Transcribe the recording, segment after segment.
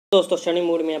दोस्तों शनि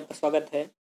मूड में आपका स्वागत है।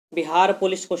 बिहार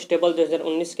पुलिस कांस्टेबल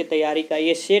 2019 की तैयारी का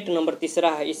ये सेट नंबर तीसरा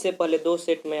है। इससे पहले 2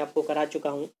 सेट मैं आपको करा चुका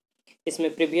हूँ। इसमें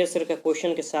प्रीवियस ईयर का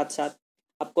क्वेश्चन के साथ साथ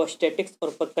आपको स्टैटिक्स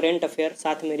और करेंट अफेयर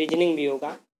साथ में रीजनिंग भी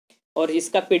होगा। और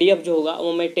इसका पीडीएफ जो होगा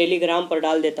वो मैं टेलीग्राम पर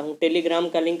डाल देता हूँ। टेलीग्राम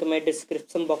का लिंक मैं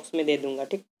डिस्क्रिप्शन बॉक्स में दे दूँगा।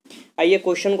 ठीक, आइए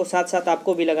क्वेश्चन को साथ साथ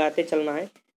आपको भी लगाते चलना है।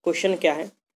 क्वेश्चन क्या है?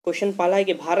 क्वेश्चन पहला है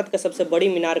कि भारत का सबसे बड़ी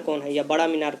मीनार कौन है या बड़ा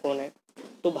मीनार कौन है?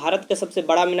 तो भारत का सबसे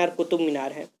बड़ा मीनार कुतुब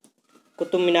मीनार है।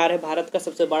 कुतुब मीनार है भारत का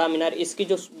सबसे बड़ा मीनार। इसकी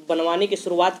जो बनवाने की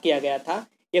शुरुआत किया गया था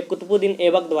यह कुतुबुद्दीन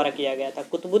ऐबक द्वारा किया गया था।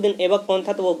 कुतुबुद्दीन ऐबक कौन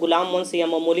था? तो वो गुलाम वंश या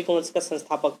ममलूक वंश का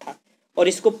संस्थापक था। और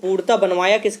इसको पूर्णतः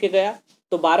बनवाया किसके गया?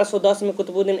 तो 1210 में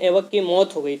कुतुबुद्दीन ऐबक की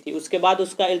मौत हो गई थी। उसके बाद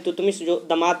उसका इल्तुतमिश जो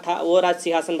दामाद था वो राज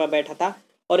सिंहासन पर बैठा था।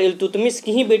 और इल्तुतमिश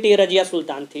की ही बेटी रजिया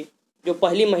सुल्तान थी जो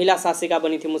पहली महिला शासिका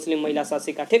बनी थी, मुस्लिम महिला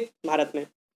शासिका, ठीक, भारत में।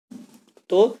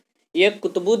 तो ये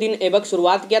कुतुबुद्दीन ऐबक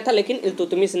शुरुआत किया था लेकिन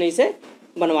इल्तुतमिश ने इसे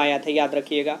बनवाया था, याद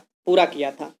रखिएगा, पूरा किया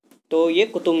था। तो ये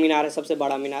कुतुब मीनार है, सबसे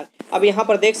बड़ा मीनार। अब यहाँ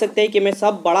पर देख सकते हैं कि मैं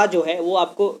सब बड़ा जो है वो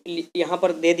आपको यहाँ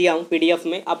पर दे दिया हूँ पीडीएफ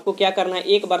में। आपको क्या करना है,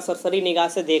 एक बार सरसरी निगाह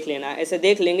से देख लेना है। ऐसे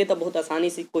देख लेंगे तो बहुत आसानी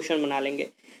से क्वेश्चन बना लेंगे।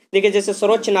 देखिए, जैसे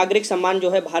सर्वोच्च नागरिक सम्मान जो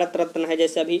है भारत रत्न है।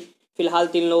 जैसे अभी फिलहाल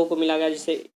 3 लोगों को मिला गया,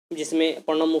 जिसमें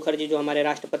प्रणब मुखर्जी जो हमारे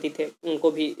राष्ट्रपति थे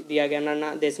उनको भी दिया गया,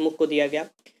 नाना देशमुख को दिया गया,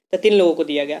 तो 3 लोगों को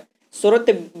दिया गया। सर्वोच्च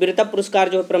वीरता पुरस्कार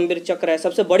जो है परमवीर चक्र है।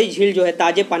 सबसे बड़ी झील जो है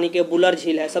ताजे पानी के बुलर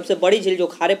झील है। सबसे बड़ी झील जो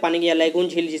खारे पानी की या लैगून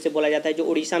झील जिसे बोला जाता है, जो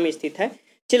उड़ीसा में स्थित है,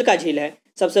 चिल्का झील है।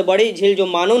 सबसे बड़ी झील जो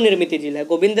मानव निर्मित झील है,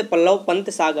 गोविंद पल्लव पंत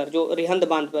सागर, जो रिहंद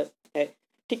बांध पर है।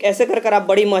 ठीक, ऐसे कर कर आप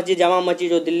बड़ी मस्जिद, जामा मस्जिद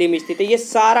जो दिल्ली में स्थित है, ये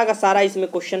सारा का सारा इसमें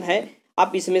क्वेश्चन है,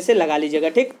 आप इसमें से लगा लीजिएगा।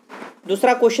 ठीक,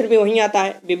 दूसरा क्वेश्चन भी वहीं आता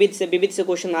है, विविध से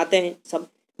क्वेश्चन आते हैं सब।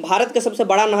 भारत का सबसे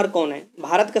बड़ा नहर कौन है?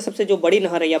 भारत का सबसे जो बड़ी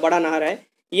नहर है या बड़ा नहर है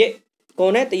ये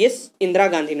कौन है? तो ये इंदिरा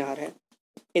गांधी नहर है।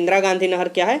 इंदिरा गांधी नहर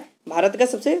क्या है? भारत का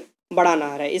सबसे बड़ा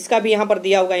नहर है। इसका भी यहाँ पर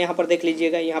दिया होगा, यहाँ पर देख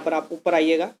लीजिएगा। यहाँ पर आप ऊपर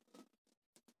आइएगा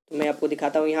तो मैं आपको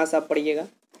दिखाता हूँ, यहाँ से आप पढ़िएगा।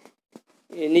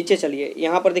 नीचे चलिए,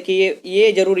 यहाँ पर देखिए,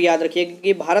 ये जरूर याद रखिएगा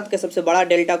कि भारत का सबसे बड़ा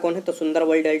डेल्टा कौन है? तो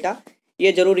सुंदरबन डेल्टा,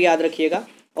 ये जरूर याद रखिएगा।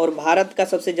 और भारत का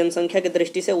सबसे जनसंख्या की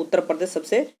दृष्टि से उत्तर प्रदेश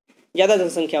सबसे ज़्यादा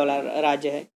जनसंख्या वाला राज्य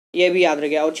है, ये भी याद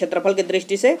रखिएगा। और क्षेत्रफल की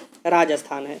दृष्टि से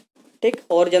राजस्थान है। ठीक,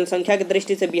 और जनसंख्या की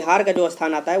दृष्टि से बिहार का जो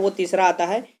स्थान आता है वो तीसरा आता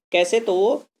है। कैसे? तो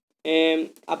वो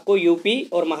आपको यूपी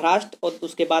और महाराष्ट्र और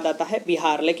उसके बाद आता है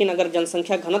बिहार। लेकिन अगर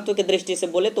जनसंख्या घनत्व की दृष्टि से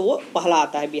बोले तो वो पहला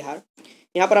आता है, बिहार।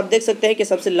 यहाँ पर आप देख सकते हैं कि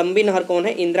सबसे लंबी नहर कौन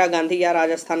है? इंदिरा गांधी या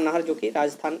राजस्थान नहर, जो कि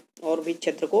राजस्थान और भी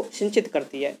क्षेत्र को सिंचित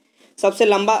करती है। सबसे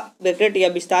लंबा विकेट या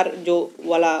विस्तार जो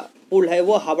वाला पुल है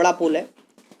वो हावड़ा पुल है।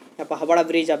 यहाँ पर हावड़ा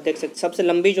ब्रिज आप देख सकते हैं। सबसे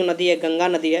लंबी जो नदी है गंगा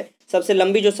नदी है। सबसे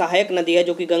लंबी जो सहायक नदी है,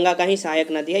 जो कि गंगा का ही सहायक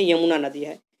नदी है, यमुना नदी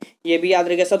है। ये भी याद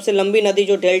रखिएगा। सबसे लंबी नदी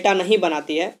जो डेल्टा नहीं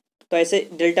बनाती है, तो ऐसे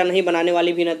डेल्टा नहीं बनाने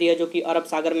वाली भी नदी है जो कि अरब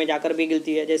सागर में जाकर भी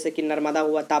गिरती है, जैसे कि नर्मदा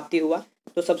हुआ, ताप्ती हुआ।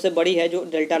 तो सबसे बड़ी है जो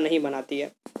डेल्टा नहीं बनाती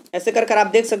है। ऐसे कर कर आप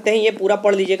देख सकते हैं। ये पूरा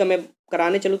पढ़ लीजिएगा, मैं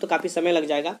कराने चलूँ तो काफ़ी समय लग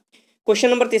जाएगा। क्वेश्चन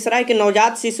नंबर तीसरा है कि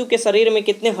नवजात शिशु के शरीर में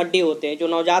कितने हड्डी होते हैं? जो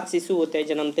नवजात शिशु होते हैं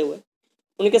जन्मते हुए,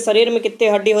 उनके शरीर में कितने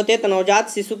हड्डी होते हैं? तो नवजात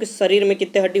शिशु के शरीर में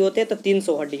कितने हड्डी होते हैं? तो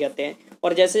 300 हड्डी होते हैं।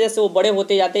 और जैसे जैसे वो बड़े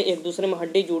होते जाते हैं एक दूसरे में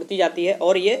हड्डी जुड़ती जाती है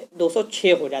और ये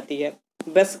 206 हो जाती है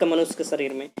वयस्क मनुष्य के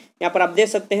शरीर में। यहाँ पर आप देख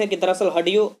सकते हैं कि दरअसल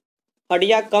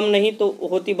हड्डियाँ कम नहीं तो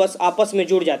होती, बस आपस में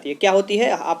जुड़ जाती है। क्या होती है?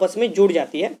 आपस में जुड़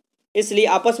जाती है। इसलिए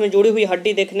आपस में जुड़ी हुई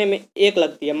हड्डी देखने में एक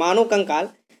लगती है। मानव कंकाल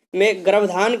में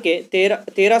गर्भधान के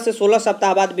 13 से 16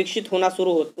 सप्ताह बाद विकसित होना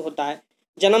शुरू होता है।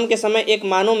 जन्म के समय एक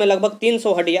मानव में लगभग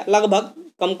 300 हड्डियाँ, लगभग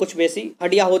कम कुछ बेसी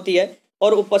हड्डियाँ होती है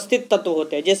और उपस्थित तत्व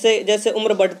होते हैं। जैसे जैसे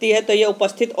उम्र बढ़ती है तो ये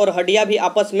उपस्थित और हड्डियाँ भी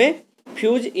आपस में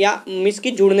फ्यूज या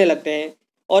मिसकी जुड़ने लगते हैं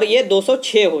और ये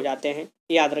 206 हो जाते हैं,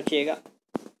 याद रखिएगा।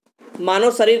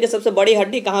 मानव शरीर की सबसे बड़ी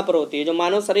हड्डी कहाँ पर होती है? जो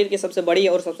मानव शरीर की सबसे बड़ी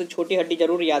और सबसे छोटी हड्डी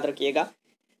जरूर याद रखिएगा।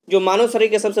 जो मानव शरीर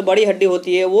की सबसे बड़ी हड्डी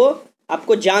होती है वो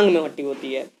आपको जांग में हड्डी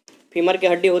होती है, फीमर की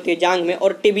हड्डी होती है जांग में।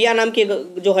 और टिबिया नाम की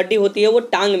जो हड्डी होती है वो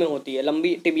टांग में होती है।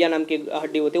 लंबी टिबिया नाम की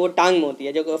हड्डी होती है वो टांग में होती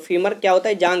है। जो फीमर क्या होता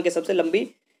है? जांग के सबसे लंबी,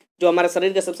 जो हमारे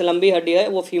शरीर की सबसे लंबी हड्डी है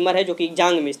वो फीमर है, जो कि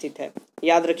जांग में स्थित है,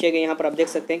 याद रखिएगा। यहाँ पर आप देख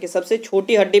सकते हैं कि सबसे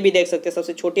छोटी हड्डी भी देख सकते हैं।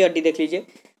 सबसे छोटी हड्डी देख लीजिए।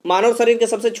 मानव शरीर की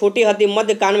सबसे छोटी हड्डी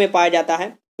मध्य कान में पाया जाता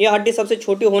है। यह हड्डी सबसे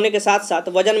छोटी होने के साथ साथ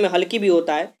वजन में हल्की भी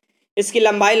होता है। इसकी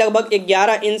लंबाई लगभग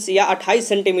 11 इंच या 28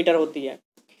 सेंटीमीटर होती है।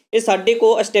 इस हड्डी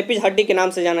को स्टेपिज हड्डी के नाम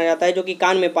से जाना जाता है, जो कि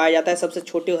कान में पाया जाता है। सबसे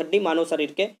छोटी हड्डी मानव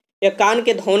शरीर के, यह कान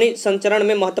के ध्वनि संचरण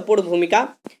में महत्वपूर्ण भूमिका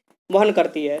वहन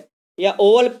करती है। यह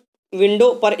ओवल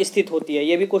विंडो पर स्थित होती है।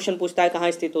 यह भी क्वेश्चन पूछता है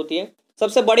कहाँ स्थित होती है।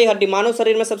 सबसे बड़ी हड्डी, मानव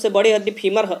शरीर में सबसे बड़ी हड्डी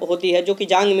फीमर होती है, जो कि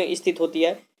जांग में स्थित होती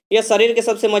है। यह शरीर की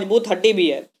सबसे मजबूत हड्डी भी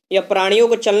है। यह प्राणियों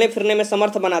को चलने फिरने में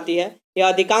समर्थ बनाती है। यह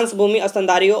अधिकांश भूमि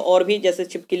स्तनधारियों और भी जैसे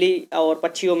छिपकली और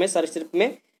पक्षियों में सरीसृप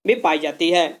में भी पाई जाती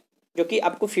है, जो कि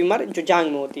आपको फीमर जो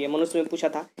जांग में होती है। मनुष्य में पूछा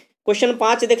था। क्वेश्चन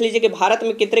 5 देख लीजिए कि भारत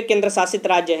में कितने केंद्र शासित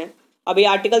राज्य हैं। अभी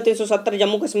आर्टिकल 370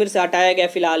 जम्मू कश्मीर से हटाया गया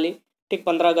फिलहाल ही, ठीक,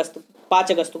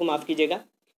 5 अगस्त को, माफ़ कीजिएगा,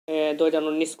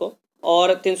 2019 को।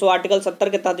 और 300 आर्टिकल 70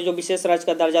 के तहत जो विशेष राज्य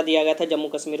का दर्जा दिया गया था जम्मू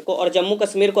कश्मीर को, और जम्मू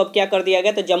कश्मीर को अब क्या कर दिया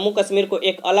गया, तो जम्मू कश्मीर को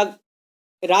एक अलग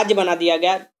राज्य बना दिया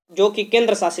गया जो कि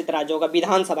केंद्र शासित राज्य होगा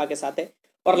विधानसभा के साथ है।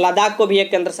 और लद्दाख को भी एक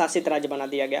केंद्र शासित राज्य बना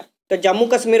दिया गया। तो जम्मू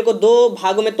कश्मीर को 2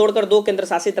 भागों में तोड़कर 2 केंद्र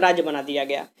शासित राज्य बना दिया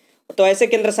गया। तो ऐसे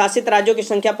केंद्र शासित राज्यों की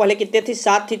संख्या पहले कितने थी,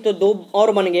 7 थी, तो 2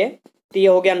 और बन गए, तो ये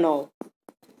हो गया 9।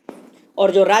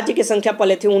 और जो राज्य की संख्या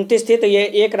पहले थी 29 थी, तो ये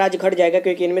एक राज्य घट जाएगा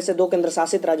क्योंकि इनमें से 2 केंद्र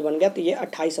शासित राज्य बन गया, तो ये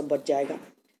 28 अब बच जाएगा।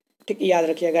 ठीक, याद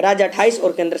रखिएगा, राज्य 28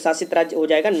 और केंद्र शासित राज्य हो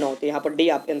जाएगा 9। तो यहाँ पर डी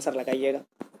आप आंसर लगाइएगा।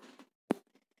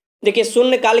 देखिए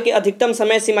शून्यकाल की अधिकतम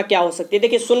समय सीमा क्या हो सकती है।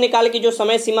 देखिए शून्यकाल की जो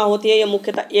समय सीमा होती है ये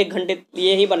मुख्यतः 1 घंटे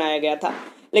लिए ही बनाया गया था,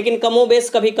 लेकिन कमोबेश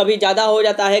कभी कभी ज़्यादा हो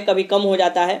जाता है, कभी कम हो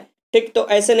जाता है। ठीक, तो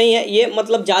ऐसे नहीं है, ये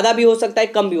मतलब ज़्यादा भी हो सकता है,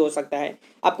 कम भी हो सकता है।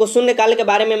 आपको शून्यकाल के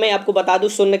बारे में मैं आपको बता दूं,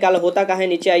 शून्यकाल होता कहाँ है,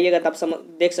 नीचे आइएगा तब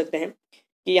देख सकते हैं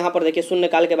कि यहाँ पर देखिए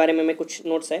शून्यकाल के बारे में मैं कुछ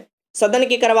नोट्स है। सदन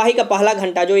की कार्यवाही का पहला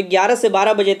घंटा जो 11 से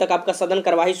 12 बजे तक आपका सदन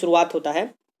कार्यवाही शुरुआत होता है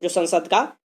जो संसद का।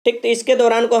 ठीक, तो इसके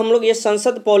दौरान को हम लोग ये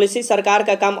संसद पॉलिसी, सरकार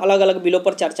का काम, अलग अलग बिलों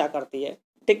पर चर्चा करती है।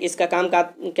 ठीक, इसका काम का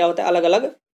क्या होता है, अलग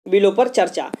अलग बिलों पर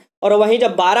चर्चा। और वहीं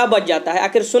जब 12 बज जाता है,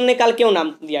 आखिर शून्यकाल क्यों नाम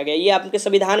दिया गया, ये आपके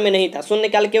संविधान में नहीं था।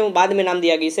 शून्यकाल क्यों बाद में नाम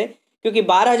दिया गया इसे, क्योंकि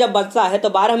 12 जब बजता है तो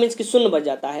 12 मीन्स की शून्य बज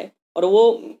जाता है, और वो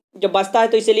जब बजता है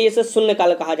तो इसीलिए इसे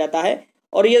शून्यकाल कहा जाता है।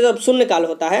 और ये जब शून्यकाल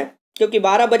होता है क्योंकि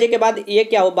 12 बजे के बाद ये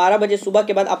क्या हो, 12 बजे सुबह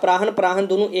के बाद अपराह्न प्राहन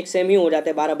दोनों एक सेम ही हो जाते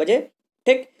हैं 12 बजे।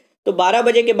 ठीक, तो 12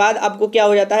 बजे के बाद आपको क्या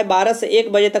हो जाता है, 12 से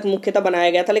 1 बजे तक मुख्यतः बनाया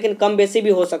गया था, लेकिन कम बेसी भी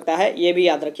हो सकता है, ये भी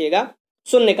याद रखिएगा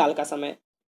शून्यकाल का समय।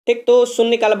 ठीक, तो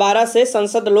शून्यकाल 12 से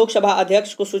संसद लोकसभा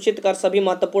अध्यक्ष को सूचित कर सभी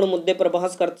महत्वपूर्ण मुद्दे पर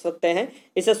बहस कर सकते हैं,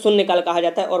 इसे शून्यकाल कहा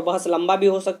जाता है। और बहस लंबा भी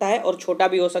हो सकता है और छोटा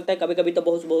भी हो सकता है, कभी कभी तो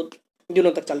बहुत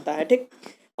दिनों तक चलता है। ठीक,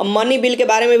 अब मनी बिल के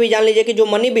बारे में भी जान लीजिए कि जो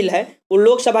मनी बिल है वो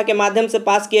लोकसभा के माध्यम से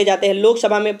पास किए जाते हैं।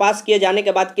 लोकसभा में पास किए जाने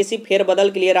के बाद किसी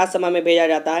फेरबदल के लिए राज्यसभा में भेजा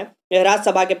जाता है, यह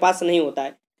राज्यसभा के पास नहीं होता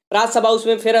है। राज्यसभा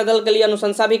उसमें फेरबदल के लिए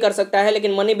अनुशंसा भी कर सकता है,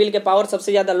 लेकिन मनी बिल के पावर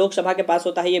सबसे ज्यादा लोकसभा के पास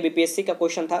होता है। ये बीपीएससी का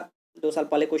क्वेश्चन था, 2 साल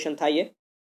पहले क्वेश्चन था ये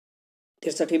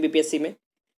 63वीं बीपीएससी में,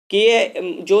 कि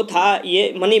ये जो था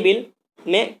ये मनी बिल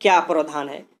में क्या प्रावधान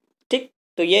है। ठीक,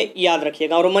 तो ये याद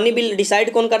रखिएगा। और मनी बिल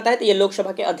डिसाइड कौन करता है, तो ये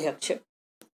लोकसभा के अध्यक्ष।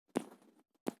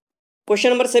 क्वेश्चन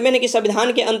नंबर 7 है कि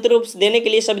संविधान के अंतिम रूप देने के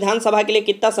लिए संविधान सभा के लिए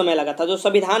कितना समय लगा था। जो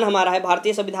संविधान हमारा है,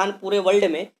 भारतीय संविधान, पूरे वर्ल्ड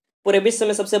में, पूरे विश्व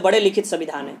में सबसे बड़े लिखित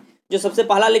संविधान है। जो सबसे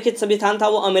पहला लिखित संविधान था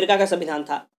वो अमेरिका का संविधान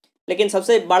था, लेकिन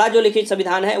सबसे बड़ा जो लिखित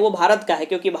संविधान है वो भारत का है,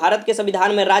 क्योंकि भारत के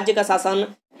संविधान में राज्य का शासन,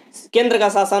 केंद्र का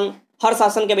शासन, हर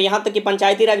शासन के, यहाँ तक कि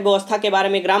पंचायती राज व्यवस्था के बारे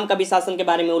में, ग्राम का भी शासन के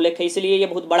बारे में उल्लेख है, इसलिए ये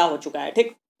बहुत बड़ा हो चुका है।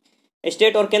 ठीक,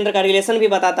 स्टेट और केंद्र का रिलेशन भी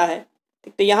बताता है।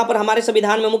 तो यहाँ पर हमारे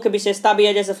संविधान में मुख्य विशेषता भी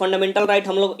है, जैसे फंडामेंटल राइट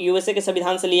हम लोग यूएसए के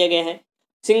संविधान से लिए गए हैं।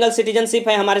 सिंगल सिटीजनशिप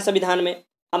है हमारे संविधान में।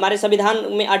 हमारे संविधान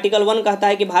में आर्टिकल 1 कहता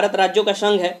है कि भारत राज्यों का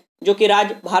संघ है, जो कि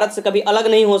राज्य भारत से कभी अलग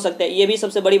नहीं हो सकते। ये भी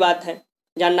सबसे बड़ी बात है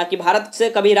जानना कि भारत से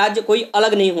कभी राज्य कोई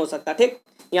अलग नहीं हो सकता। ठीक,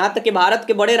 यहाँ तक कि भारत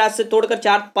के बड़े राज्य से तोड़कर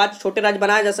 4-5 छोटे राज्य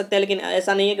बनाए जा सकते हैं, लेकिन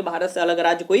ऐसा नहीं है कि भारत से अलग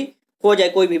राज्य कोई हो जाए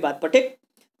कोई भी बात पर। ठीक,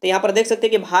 तो यहाँ पर देख सकते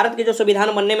हैं कि भारत के जो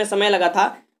संविधान बनने में समय लगा था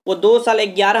वो 2 साल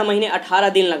 11 महीने 18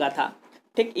 दिन लगा था।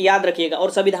 ठीक, याद रखिएगा।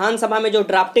 और संविधान सभा में जो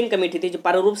ड्राफ्टिंग कमेटी थी, जो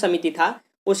प्रारूप समिति था,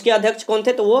 उसके अध्यक्ष कौन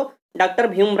थे, तो वो डॉक्टर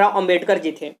भीमराव अंबेडकर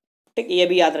जी थे। ठीक, ये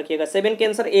भी याद रखिएगा। 7 के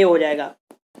आंसर ए हो जाएगा।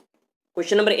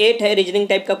 क्वेश्चन नंबर 8 है, रीजनिंग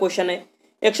टाइप का क्वेश्चन है।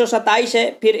 127 है,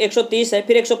 फिर 130 है,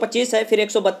 फिर 125 है, फिर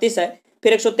 132 है,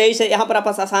 फिर 123 है। यहाँ पर आप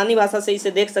आसानी भाषा से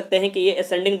इसे देख सकते हैं कि ये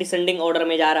असेंडिंग डिसेंडिंग ऑर्डर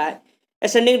में जा रहा है।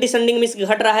 असेंडिंग डिसेंडिंग मीन्स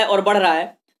घट रहा है और बढ़ रहा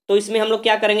है, तो इसमें हम लोग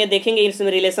क्या करेंगे, देखेंगे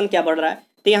इसमें रिलेशन क्या बढ़ रहा है।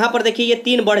 तो यहाँ पर देखिए ये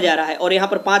 3 बढ़ जा रहा है और यहाँ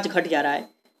पर 5 घट जा रहा है।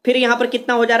 फिर यहाँ पर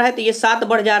कितना हो जा रहा है, तो ये 7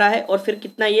 बढ़ जा रहा है और फिर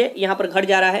कितना ये यहाँ पर घट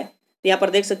जा रहा है। तो यहाँ पर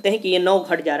देख सकते हैं कि ये 9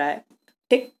 घट जा रहा है।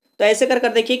 ठीक, तो ऐसे कर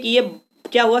देखिए कि ये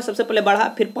क्या हुआ, सबसे पहले बढ़ा,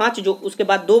 फिर 5, जो उसके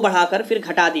बाद 2 बढ़ाकर फिर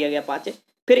घटा दिया गया 5,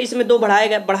 फिर इसमें 2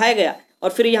 बढ़ाया गया और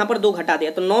फिर यहाँ पर 2 घटा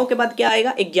दिया। तो 9 के बाद क्या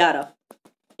आएगा, 11।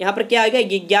 यहाँ पर क्या आएगा,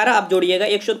 11 आप जोड़िएगा।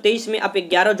 123 में आप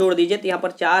 11 जोड़ दीजिए तो यहाँ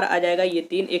पर 4 आ जाएगा, ये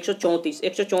 3,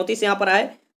 134 यहाँ पर आए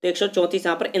तो 134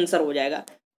 यहाँ पर आंसर हो जाएगा।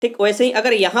 ठीक, वैसे ही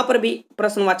अगर यहाँ पर भी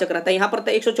प्रश्नवाचक रहता है, यहाँ पर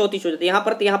तो 134 हो जाता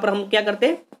है, यहाँ पर हम क्या करते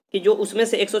हैं कि जो उसमें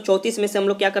से 134 में से हम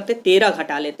लोग क्या करते, 13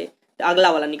 घटा लेते, तो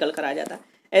अगला वाला निकल कर आ जाता।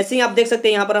 ऐसे ही आप देख सकते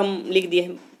हैं, यहाँ पर हम लिख दिए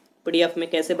हैं PDF में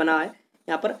कैसे बना है,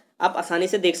 यहाँ पर आप आसानी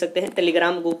से देख सकते हैं।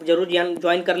 टेलीग्राम ग्रुप जरूर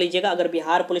ज्वाइन कर लीजिएगा। अगर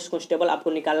बिहार पुलिस कांस्टेबल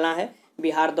आपको निकालना है,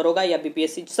 बिहार दरोगा या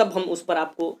BPSC, सब हम उस पर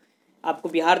आपको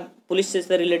बिहार पुलिस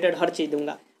से रिलेटेड हर चीज़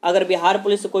दूंगा। अगर बिहार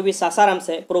पुलिस कोई भी सासाराम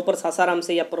से, प्रॉपर सासाराम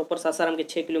से या प्रॉपर सासाराम के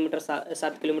 6 किलोमीटर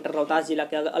 7 किलोमीटर रोहतास जिला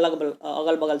के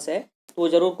अगल बगल से है तो वो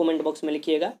ज़रूर कमेंट बॉक्स में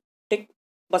लिखिएगा। ठीक,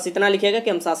 बस इतना लिखिएगा कि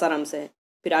हम सासाराम से हैं।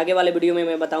 फिर आगे वाले वीडियो में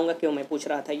मैं बताऊंगा क्यों मैं पूछ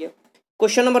रहा था ये।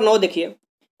 क्वेश्चन नंबर 9 देखिए।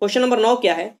 क्वेश्चन नंबर 9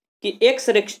 क्या है कि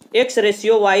एक्स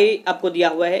रेशियो वाई आपको दिया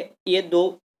हुआ है, ये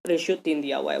 2:3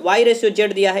 दिया हुआ है, वाई रेशियो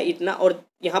जेड दिया है इतना, और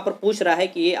यहाँ पर पूछ रहा है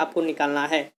कि ये आपको निकालना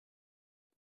है,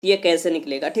 ये कैसे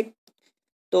निकलेगा। ठीक,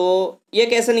 तो ये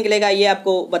कैसे निकलेगा ये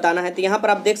आपको बताना है। तो यहाँ पर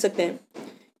आप देख सकते हैं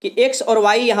कि एक्स और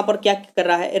वाई यहाँ पर क्या कर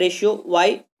रहा है, ratio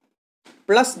Y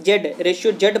plus Z,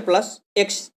 ratio Z plus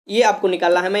x, ये आपको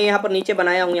निकालना है। मैं यहाँ पर नीचे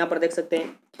बनाया हूँ, यहाँ पर देख सकते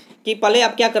हैं कि पहले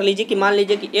आप क्या कर लीजिए कि मान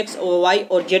लीजिए कि एक्स और वाई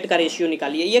और जेड का रेशियो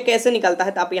निकालिए। ये कैसे निकलता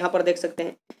है तो आप यहाँ पर देख सकते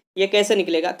हैं ये कैसे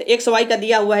निकलेगा। तो एक्स वाई का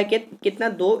दिया हुआ है कितना,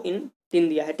 2:3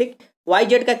 दिया है। ठीक, वाई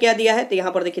जेड का क्या दिया है तो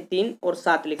यहाँ पर देखिए 3 और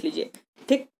 7 लिख लीजिए।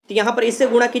 ठीक, तो यहाँ पर इससे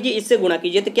गुणा कीजिए, इससे गुणा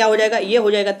कीजिए तो क्या हो जाएगा, ये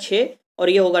हो जाएगा 6 और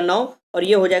ये होगा 9 और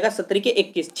ये हो जाएगा 17 के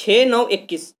 21, 6 9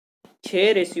 21,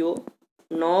 6 रेशियो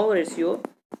 9 रेशियो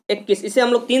 21। इसे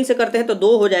हम लोग 3 से करते हैं तो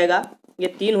 2 हो जाएगा, ये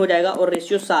 3 हो जाएगा और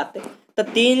रेशियो 7, तो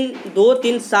 3 2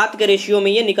 3 7 के रेशियो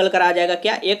में ये निकल कर आ जाएगा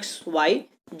क्या, एक्स वाई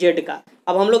जेड का।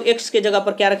 अब हम लोग एक्स के जगह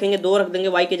पर क्या रखेंगे, 2 रख देंगे,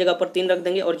 वाई की जगह पर 3 रख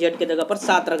देंगे और जेड के जगह पर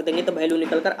 7 रख देंगे, तो वैल्यू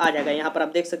निकल कर आ जाएगा। यहाँ पर आप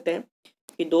देख सकते हैं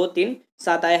कि 2 3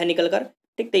 7 आया है निकल कर।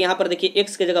 ठीक, तो यहाँ पर देखिए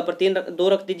एक्स की जगह पर 2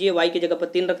 रख दीजिए, वाई की जगह पर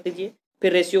 3 रख दीजिए,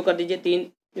 फिर रेशियो कर दीजिए 3।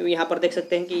 यहाँ पर देख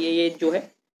सकते हैं कि ये जो है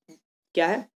क्या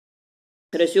है,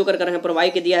 रेशियो कर यहाँ पर वाई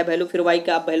के दिया है वैल्यू, फिर वाई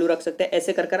का आप वैल्यू रख सकते हैं।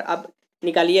 ऐसे कर आप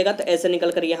निकालिएगा तो ऐसे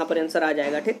निकल कर यहाँ पर आंसर आ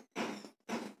जाएगा। ठीक,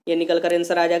 ये निकल कर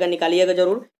आंसर आ जाएगा, निकालिएगा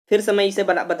जरूर। फिर से मैं इसे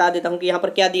बता देता हूँ कि यहाँ पर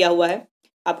क्या दिया हुआ है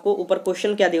आपको, ऊपर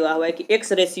क्वेश्चन क्या दिया हुआ है कि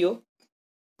एक्स रेशियो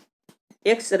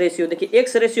देखिए,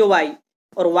 एक्स रेशियो वाई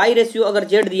और वाई रेशियो अगर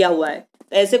जेड दिया हुआ है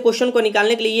तो ऐसे क्वेश्चन को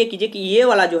निकालने के लिए ये कीजिए कि ये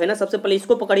वाला जो है ना, सबसे पहले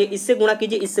इसको पकड़िए, इससे गुणा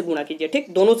कीजिए, इससे गुणा कीजिए। ठीक,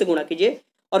 दोनों से गुणा कीजिए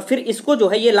और फिर इसको जो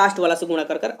है ये लास्ट वाला से गुणा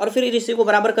कर और फिर इसी को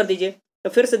बराबर कर दीजिए। तो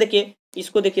फिर से देखिए,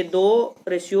 इसको देखिए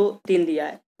 2:3 दिया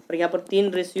है और यहाँ पर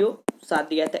 3:7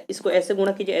 दिया है, तो इसको ऐसे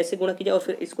गुणा कीजिए, ऐसे गुणा कीजिए और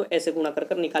फिर इसको ऐसे गुणा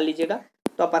कर निकाल लीजिएगा,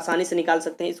 तो आप आसानी से निकाल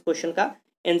सकते हैं। इस क्वेश्चन का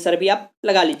आंसर भी आप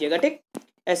लगा लीजिएगा। ठीक,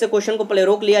 ऐसे क्वेश्चन को पहले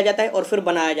रोक लिया जाता है और फिर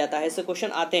बनाया जाता है, ऐसे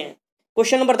क्वेश्चन आते हैं।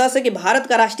 क्वेश्चन नंबर 10 है कि भारत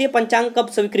का राष्ट्रीय पंचांग कब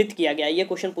स्वीकृत किया गया, ये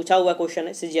क्वेश्चन पूछा हुआ क्वेश्चन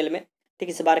है सीजीएल में। ठीक,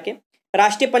 इस बार के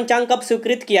राष्ट्रीय पंचांग कब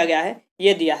स्वीकृत किया गया है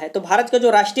ये दिया है। तो भारत का जो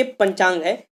राष्ट्रीय पंचांग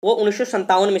है वो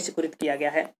 1957 में स्वीकृत किया गया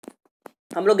है।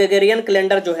 हम लोग ग्रेगोरियन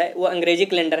कैलेंडर जो है वो अंग्रेजी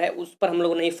कैलेंडर है, उस पर हम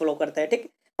लोग नहीं फॉलो करते हैं। ठीक,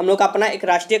 हम लोग का अपना एक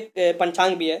राष्ट्रीय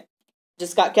पंचांग भी है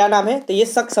जिसका क्या नाम है, तो ये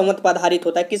शक संवत पर आधारित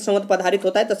होता है। किस संवत पर आधारित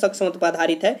होता है, तो शक संवत पर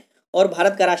आधारित है और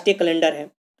भारत का राष्ट्रीय कैलेंडर है।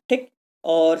 ठीक,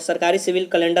 और सरकारी सिविल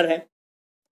कैलेंडर है।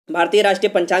 भारतीय राष्ट्रीय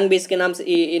पंचांग भी इसके नाम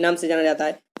से जाना जाता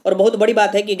है। और बहुत बड़ी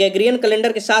बात है कि ग्रेगोरियन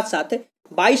कैलेंडर के साथ साथ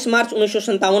 22 मार्च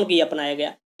 1957 को ये अपनाया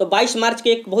गया। तो 22 मार्च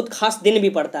के एक बहुत खास दिन भी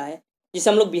पड़ता है जिसे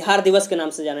हम लोग बिहार दिवस के नाम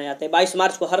से जाना जाते हैं। 22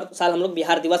 मार्च को हर साल हम लोग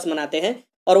बिहार दिवस मनाते हैं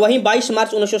और वहीं 22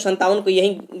 मार्च 1957 को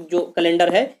यही जो कैलेंडर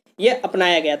है ये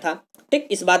अपनाया गया था। ठीक,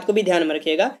 इस बात को भी ध्यान में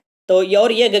रखिएगा। तो ये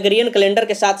और ये ग्रेगोरियन कैलेंडर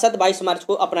के साथ साथ 22 मार्च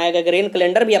को अपनाया गया, ग्रेगोरियन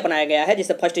कैलेंडर भी अपनाया गया है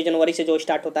जिसे 1 जनवरी से जो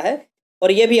स्टार्ट होता है,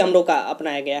 और ये भी हम लोग का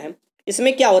अपनाया गया है।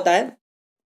 इसमें क्या होता है,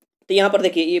 तो यहाँ पर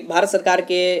देखिए ये भारत सरकार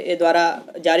के द्वारा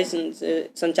जारी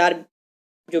संचार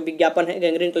जो विज्ञापन है,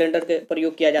 ग्रेगोरियन कैलेंडर के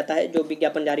प्रयोग किया जाता है। जो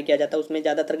विज्ञापन जारी किया जाता है उसमें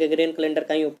ज़्यादातर ग्रेगोरियन कैलेंडर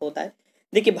का ही उपयोग होता है।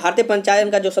 देखिए, भारतीय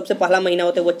पंचांग का जो सबसे पहला महीना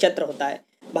होता है वो चैत्र होता है।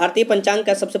 भारतीय पंचांग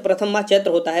का सबसे प्रथम माह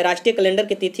चैत्र होता है। राष्ट्रीय कैलेंडर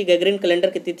की तिथि ग्रेगोरियन कैलेंडर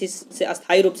की तिथि से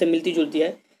अस्थायी रूप से मिलती जुलती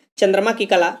है। चंद्रमा की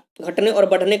कला घटने और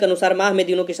बढ़ने के अनुसार माह में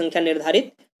दिनों की संख्या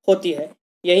निर्धारित होती है।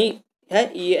 यही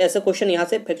है, ये ऐसे क्वेश्चन यहाँ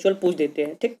से फैक्चुअल पूछ देते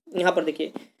हैं। ठीक, यहाँ पर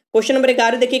देखिए क्वेश्चन नंबर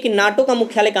 11 देखिए कि नाटो का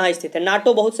मुख्यालय कहाँ स्थित है।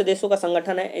 नाटो बहुत से देशों का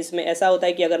संगठन है। इसमें ऐसा होता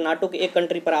है कि अगर नाटो के एक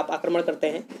कंट्री पर आप आक्रमण करते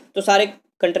हैं तो सारे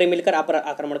कंट्री मिलकर आप पर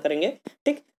आक्रमण करेंगे।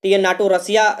 ठीक, तो ये नाटो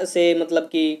रसिया से मतलब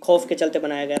कि खौफ के चलते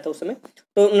बनाया गया था उस समय।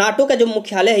 तो नाटो का जो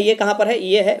मुख्यालय है ये कहाँ पर है,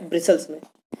 ये है ब्रिसल्स में।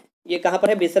 ये कहाँ पर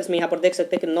है, ब्रिसल्स में। यहाँ पर देख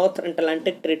सकते हैं कि नॉर्थ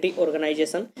अटलांटिक ट्रीटी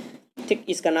ऑर्गेनाइजेशन, ठीक,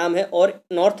 इसका नाम है। और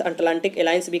नॉर्थ अटलांटिक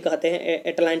अलायंस भी कहते हैं,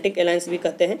 अटलांटिक अलायंस भी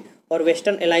कहते हैं और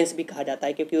वेस्टर्न अलायंस भी कहा जाता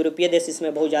है, क्योंकि यूरोपीय देश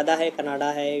इसमें बहुत ज़्यादा है, कनाडा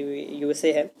है,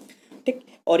 यूएसए है। ठीक,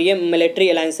 और ये मिलिट्री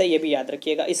अलायंस है, ये भी याद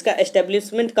रखिएगा। इसका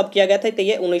एस्टेब्लिशमेंट कब किया गया था, तो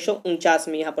ये 1949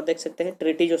 में। यहाँ पर देख सकते हैं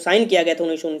ट्रीटी जो साइन किया गया था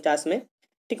 1949 में।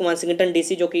 ठीक, वाशिंगटन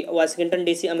डीसी, जो कि वाशिंगटन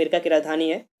डीसी अमेरिका की राजधानी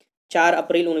है, 4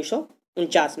 अप्रैल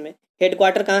 1949 में।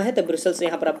 हेडक्वार्टर कहाँ है, तो ब्रुसेल्स,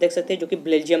 यहाँ पर आप देख सकते हैं, जो कि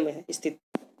बेल्जियम में है स्थित।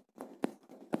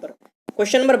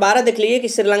 क्वेश्चन नंबर 12 देख लीजिए कि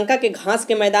श्रीलंका के घास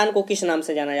के मैदान को किस नाम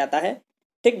से जाना जाता है।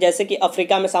 ठीक, जैसे कि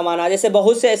अफ्रीका में सामाना, जैसे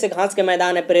बहुत से ऐसे घास के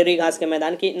मैदान है, प्रेरी घास के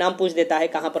मैदान की नाम पूछ देता है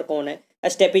कहाँ पर कौन है।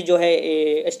 स्टेपीज जो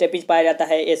है, स्टेपीज पाया जाता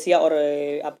है एशिया और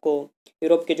आपको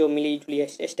यूरोप के जो मिली जुली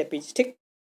है स्टेपीज। ठीक,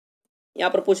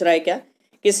 यहाँ पर पूछ रहा है क्या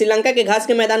कि श्रीलंका के घास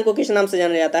के मैदान को किस नाम से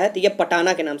जाना जाता है, तो ये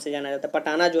पटाना के नाम से जाना जाता है।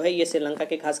 पटाना जो है ये श्रीलंका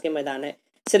के घास के मैदान है।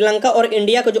 श्रीलंका और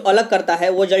इंडिया को जो अलग करता है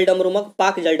वो जलडमरूमक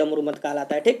पाक जलडमरूमक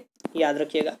कहलाता है, ठीक, याद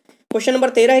रखिएगा। क्वेश्चन नंबर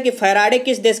 13 है कि फैराडे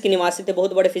किस देश के निवासी थे,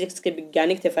 बहुत बड़े फिजिक्स के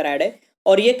वैज्ञानिक थे फैराडे,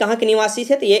 और ये कहाँ के निवासी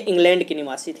थे, तो ये इंग्लैंड के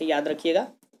निवासी थे, याद रखिएगा,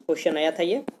 क्वेश्चन आया था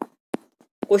ये।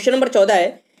 क्वेश्चन नंबर 14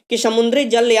 है कि समुद्री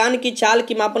जलयान की चाल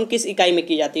की मापन किस इकाई में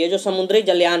की जाती है। जो समुद्री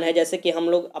जलयान है, जैसे कि हम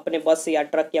लोग अपने बस या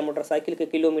ट्रक या मोटरसाइकिल के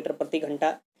किलोमीटर प्रति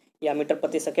घंटा या मीटर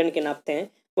प्रति सेकंड के नापते हैं,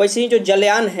 वैसे ही जो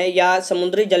जलयान है या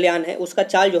समुद्री जलयान है उसका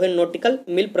चाल जो है नॉटिकल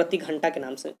मील प्रति घंटा के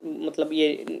नाम से मतलब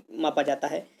ये मापा जाता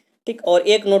है, ठीक। और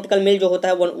एक नॉटिकल मील जो होता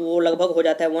है वो लगभग हो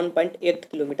जाता है 1.8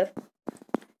 किलोमीटर,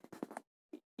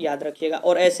 याद रखिएगा।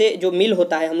 और ऐसे जो मील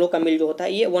होता है, हम लोग का मील जो होता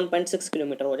है ये 1.6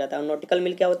 किलोमीटर हो जाता है, और नॉटिकल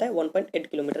मील क्या होता है 1.8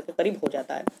 किलोमीटर के करीब हो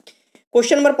जाता है।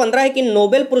 क्वेश्चन नंबर 15 है कि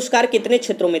नोबेल पुरस्कार कितने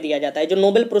क्षेत्रों में दिया जाता है। जो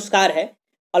नोबेल पुरस्कार है,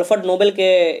 अल्फ्रेड नोबेल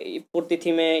के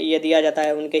पुण्यतिथि में ये दिया जाता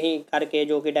है। उनके ही कार्य के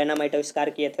जो कि डायनामाइट आविष्कार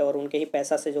किए थे, और उनके ही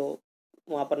पैसा से जो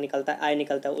वहाँ पर निकलता है, आय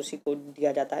निकलता है, उसी को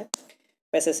दिया जाता है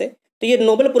पैसे से। तो ये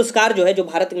नोबेल पुरस्कार जो है, जो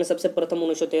भारत में सबसे प्रथम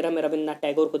 1913 में रविन्द्रनाथ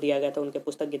टैगोर को दिया गया था उनके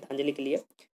पुस्तक गीतांजलि के लिए।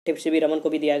 टिप्सी रमन को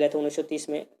भी दिया गया था 1930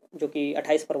 में, जो कि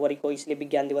 28 फरवरी को, इसलिए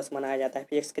विज्ञान दिवस मनाया जाता है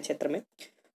फिजिक्स के क्षेत्र में।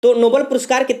 तो नोबेल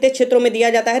पुरस्कार कितने क्षेत्रों में दिया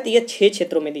जाता है, तो ये 6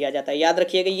 क्षेत्रों में दिया जाता है, याद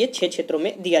रखिएगा, ये 6 क्षेत्रों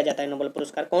में दिया जाता है नोबेल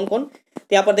पुरस्कार। कौन कौन, तो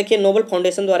यहाँ पर देखिए, नोबेल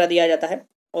फाउंडेशन द्वारा दिया जाता है,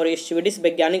 और ये स्वीडिश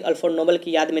वैज्ञानिक अल्फ्रेड नोबेल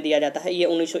की याद में दिया जाता है। ये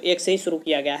 1901 से ही शुरू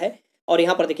किया गया है। और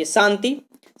यहाँ पर देखिए, शांति,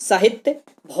 साहित्य,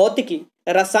 भौतिकी,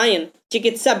 रसायन,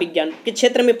 चिकित्सा विज्ञान के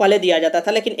क्षेत्र में पहले दिया जाता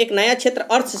था, लेकिन एक नया क्षेत्र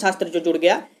अर्थशास्त्र जो जुड़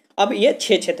गया, अब ये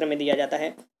 6 क्षेत्र में दिया जाता है,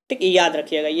 ठीक, याद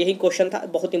रखिएगा। यही क्वेश्चन था,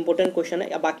 बहुत इंपॉर्टेंट क्वेश्चन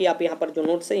है। बाकी आप यहाँ पर जो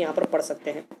नोट्स है यहाँ पर पढ़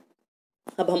सकते हैं।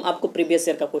 अब हम आपको प्रीवियस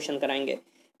ईयर का क्वेश्चन कराएंगे।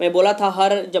 मैं बोला था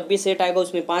हर जब भी सेट आएगा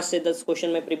उसमें 5 से 10 क्वेश्चन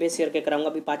मैं प्रीवियस ईयर के कराऊंगा।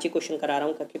 अभी 5 ही क्वेश्चन करा रहा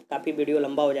हूँ, काफ़ी वीडियो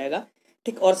लंबा हो जाएगा,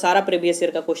 ठीक। और सारा प्रीवियस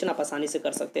ईयर का क्वेश्चन आप आसानी से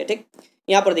कर सकते हैं, ठीक।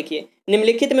 यहाँ पर देखिए,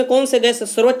 निम्नलिखित में कौन से गैस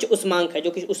सर्वोच्च उष्मांक है,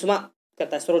 जो कि उष्मा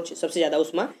करता है, सर्वोच्च सबसे ज़्यादा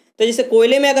उष्मा। तो जैसे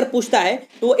कोयले में अगर पूछता है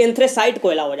तो वो एंथ्रेसाइट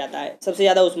कोयला हो जाता है, सबसे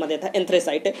ज़्यादा उष्मा देता है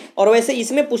एंथ्रेसाइट। और वैसे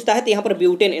इसमें पूछता है तो यहाँ पर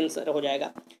ब्यूटेन आंसर हो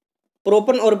जाएगा।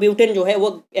 प्रोपन और ब्यूटेन जो है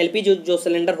वो एलपीजी जो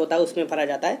सिलेंडर होता है उसमें भरा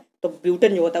जाता है, तो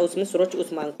ब्यूटेन जो होता है उसमें सर्वोच्च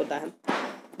उष्मांक होता है।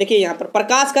 देखिए यहाँ पर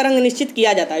प्रकाश का रंग निश्चित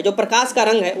किया जाता है। जो प्रकाश का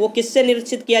रंग है वो किससे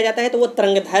निश्चित किया जाता है, तो वो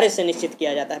तरंगदैर्घ्य से निश्चित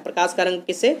किया जाता है। प्रकाश का रंग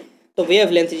किससे, तो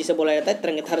वेवलेंथ जिसे बोला जाता है,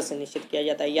 तरंगदैर्घ्य से निश्चित किया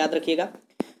जाता है, याद रखिएगा।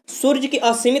 सूर्य की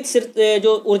असीमित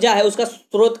जो ऊर्जा है उसका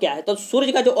स्रोत क्या है, तो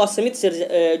सूर्य का जो असीमित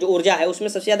जो ऊर्जा है उसमें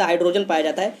सबसे ज़्यादा हाइड्रोजन पाया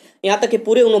जाता है। यहाँ तक कि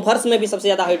पूरे यूनिवर्स में भी सबसे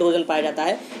ज़्यादा हाइड्रोजन पाया जाता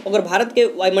है। अगर भारत के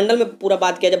वायुमंडल में पूरा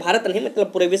बात किया जाए, भारत नहीं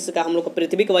मतलब पूरे विश्व का, हम लोग को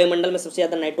पृथ्वी के वायुमंडल में सबसे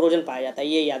ज़्यादा नाइट्रोजन पाया जाता है,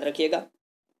 ये याद रखिएगा।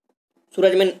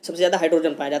 सूरज में सबसे ज़्यादा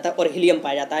हाइड्रोजन पाया जाता है और हीलियम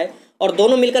पाया जाता है, और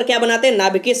दोनों मिलकर क्या बनाते हैं,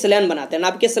 नाभिकीय संलयन बनाते हैं।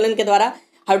 नाभिकीय संलयन के द्वारा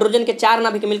हाइड्रोजन के 4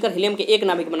 नाभिक मिलकर हीलियम के 1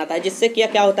 नाभिक बनाता है, जिससे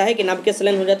क्या होता है कि नाभिकीय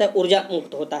संलयन हो जाता है, ऊर्जा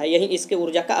मुक्त होता है। यही इसके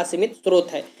ऊर्जा का असीमित स्रोत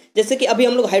है। जैसे कि अभी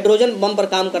हम लोग हाइड्रोजन बम पर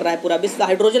काम कर रहा है पूरा विश्व।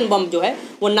 हाइड्रोजन बम जो है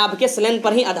वो नाभिकीय संलयन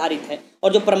पर ही आधारित है,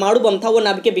 और जो परमाणु बम था वो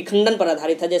नाभिकीय विखंडन पर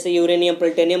आधारित है। जैसे यूरेनियम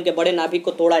प्लूटोनियम के बड़े नाभिक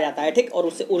को तोड़ा जाता है, ठीक, और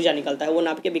उससे ऊर्जा निकलता है, वो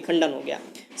नाभिकीय विखंडन हो गया।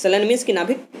 संलयन मीन्स की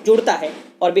नाभिक जुड़ता है,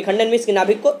 और विखंडन मीन्स की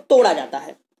नाभिक को तोड़ा जाता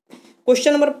है।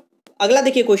 क्वेश्चन नंबर अगला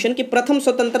देखिए क्वेश्चन कि प्रथम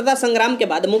स्वतंत्रता संग्राम के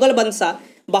बाद मुगल बादशाह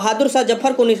बहादुर शाह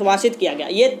जफर को निर्वासित किया गया।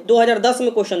 ये 2010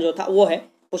 में क्वेश्चन जो था वो है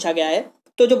पूछा गया है।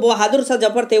 तो जो बहादुर शाह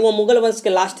जफर थे वो मुगल वंश के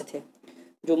लास्ट थे,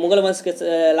 जो मुगल वंश के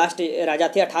लास्ट राजा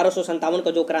थे। 1857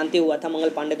 का जो क्रांति हुआ था मंगल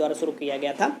पांडे द्वारा शुरू किया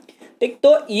गया था, ठीक।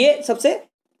 तो ये सबसे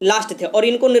लास्ट थे, और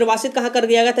इनको निर्वासित कहाँ कर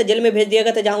दिया गया था, जेल में भेज दिया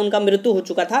गया था, जहाँ उनका मृत्यु हो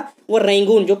चुका था वो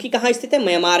रंगून, जो कि कहाँ स्थित है,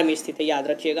 म्यांमार में स्थित है, याद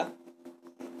रखिएगा।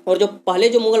 और जो पहले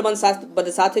जो मुगल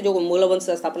बादशाह थे जो मुगल वंश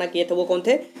स्थापना किए थे वो कौन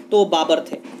थे, तो वो बाबर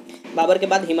थे। बाबर के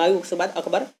बाद हुमायूं, उसके बाद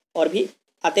अकबर, और भी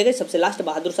आते गए। सबसे लास्ट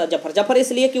बहादुर शाह जफर। जफर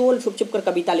इसलिए कि वो छुप छुप कर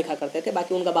कविता लिखा करते थे,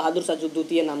 बाकी उनका बहादुर शाह जो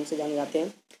द्वितीय नाम से जाने जाते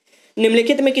हैं।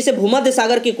 निम्नलिखित में किसे भूमध्य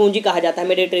सागर की कुंजी कहा जाता है।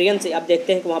 मेडिटेरियन से आप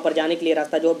देखते हैं कि वहाँ पर जाने के लिए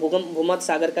रास्ता जो है भूमध्य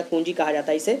सागर का कुंजी कहा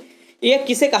जाता है इसे। ये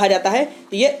किसे कहा जाता है,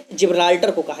 तो ये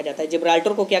जिब्राल्टर को कहा जाता है।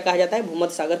 जिब्राल्टर को क्या कहा जाता है,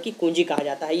 भूमध्य सागर की कुंजी कहा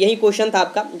जाता है। यही क्वेश्चन था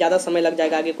आपका, ज़्यादा समय लग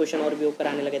जाएगा आगे क्वेश्चन और भी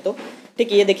कराने लगे तो,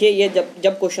 ठीक। ये देखिए, ये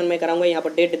जब क्वेश्चन मैं कराऊंगा यहाँ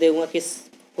पर डेट दूंगा किस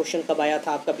क्वेश्चन कब आया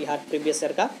था आपका बिहार प्रीवियस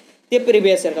ईयर का। ये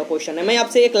प्रीवियस ईयर का क्वेश्चन है। मैं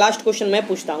आपसे एक लास्ट क्वेश्चन मैं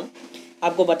पूछता हूँ,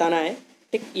 आपको बताना है,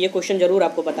 ठीक। ये क्वेश्चन जरूर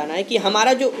आपको बताना है कि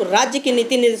हमारा जो राज्य के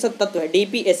नीति निर्देशक तत्व है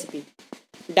DPSP,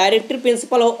 directive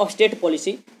principle of state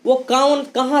policy, वो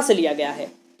कहाँ से लिया गया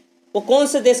है, वो कौन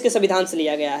से देश के संविधान से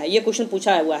लिया गया है। ये क्वेश्चन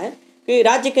पूछा हुआ है कि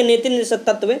राज्य के नीति निर्देशक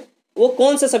तत्व वो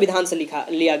कौन से संविधान से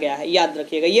लिया गया है, याद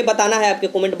रखिएगा। ये बताना है आपके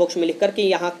कमेंट बॉक्स में लिखकर कि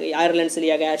यहाँ आयरलैंड से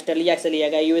लिया गया, ऑस्ट्रेलिया से लिया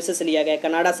गया, USA से लिया गया,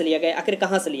 कनाडा से लिया गया, आखिर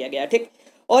कहाँ से लिया गया, ठीक।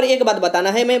 और एक बात बताना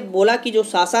है, मैं बोला कि जो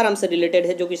सासाराम से रिलेटेड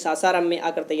है, जो कि सासाराम में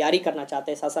आकर तैयारी करना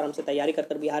चाहते हैं, सासाराम से तैयारी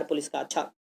कर बिहार पुलिस का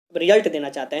अच्छा रिजल्ट देना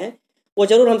चाहते हैं, वो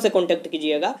जरूर हमसे कांटेक्ट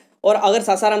कीजिएगा। और अगर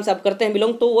सासाराम से आप करते हैं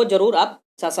बिलोंग, तो वो जरूर आप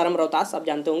सासाराम रोहतास आप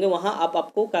जानते होंगे, वहाँ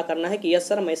आपको क्या करना है कि यस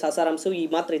सर मैं सासाराम से, ये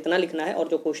मात्र इतना लिखना है और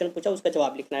जो क्वेश्चन पूछा उसका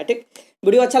जवाब लिखना है। ठीक,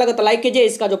 वीडियो अच्छा लगा तो लाइक कीजिए,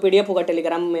 इसका जो PDF होगा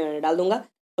टेलीग्राम में डाल दूंगा,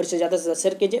 और इससे ज़्यादा से ज़्यादा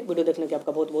शेयर कीजिए। वीडियो देखने के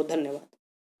आपका बहुत बहुत धन्यवाद।